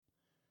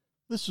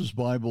This is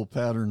Bible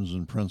Patterns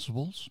and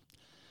Principles.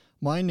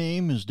 My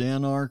name is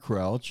Dan R.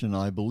 Crouch, and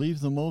I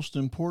believe the most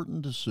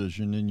important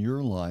decision in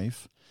your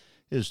life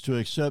is to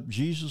accept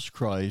Jesus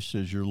Christ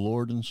as your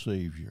Lord and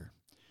Savior.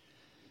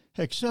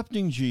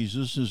 Accepting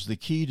Jesus is the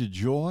key to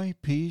joy,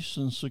 peace,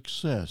 and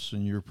success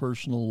in your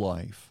personal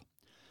life.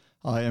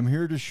 I am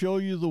here to show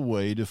you the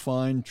way to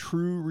find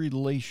true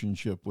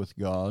relationship with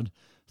God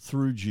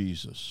through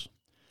Jesus.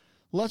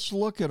 Let's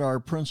look at our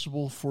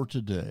principle for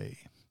today.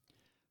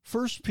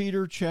 1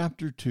 Peter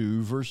chapter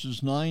 2,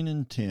 verses 9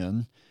 and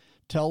 10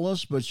 tell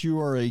us, "But you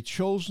are a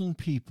chosen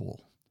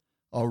people,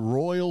 a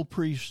royal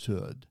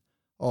priesthood,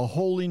 a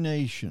holy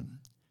nation,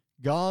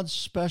 God's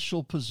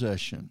special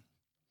possession,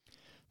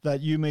 that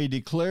you may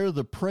declare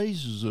the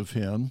praises of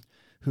him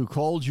who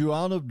called you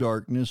out of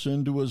darkness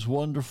into his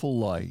wonderful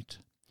light.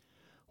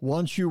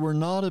 Once you were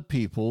not a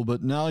people,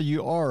 but now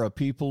you are a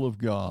people of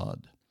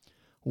God.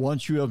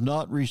 Once you have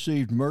not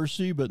received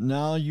mercy, but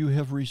now you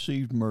have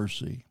received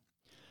mercy.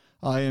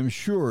 I am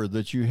sure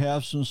that you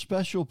have some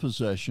special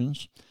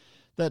possessions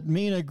that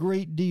mean a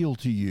great deal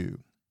to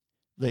you.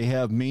 They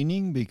have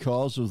meaning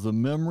because of the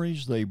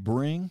memories they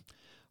bring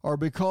or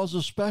because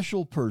a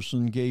special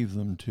person gave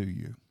them to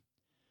you.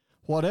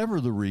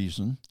 Whatever the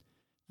reason,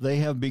 they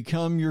have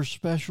become your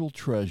special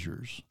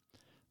treasures.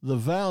 The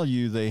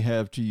value they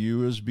have to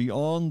you is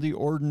beyond the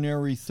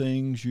ordinary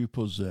things you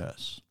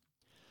possess."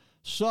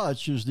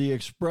 Such is the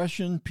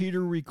expression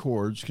Peter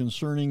records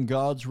concerning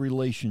God's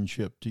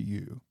relationship to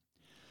you.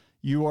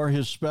 You are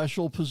his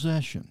special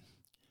possession.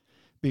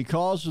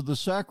 Because of the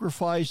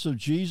sacrifice of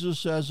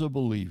Jesus as a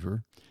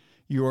believer,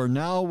 you are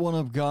now one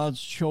of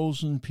God's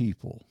chosen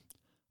people,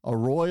 a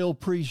royal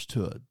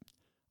priesthood,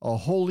 a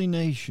holy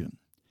nation.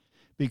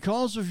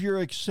 Because of your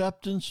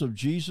acceptance of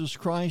Jesus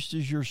Christ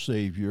as your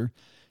Savior,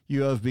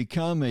 you have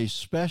become a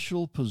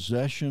special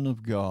possession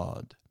of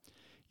God.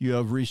 You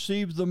have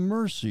received the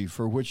mercy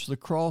for which the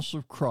cross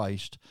of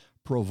Christ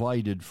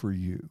provided for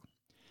you.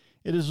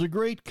 It is a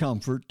great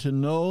comfort to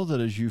know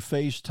that as you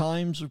face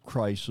times of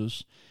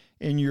crisis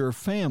in your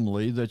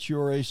family, that you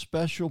are a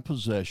special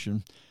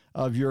possession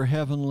of your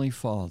Heavenly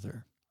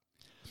Father.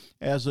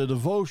 As a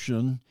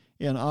devotion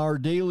in Our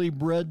Daily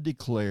Bread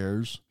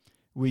declares,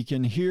 we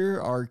can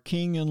hear our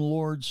King and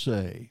Lord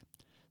say,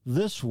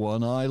 "This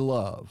one I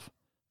love,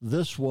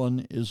 this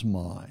one is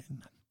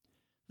mine."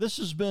 This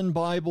has been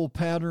Bible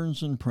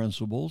Patterns and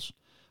Principles.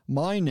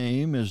 My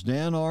name is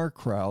Dan R.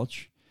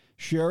 Crouch,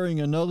 sharing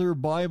another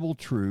Bible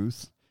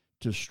truth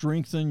to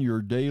strengthen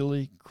your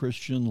daily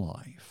Christian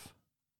life.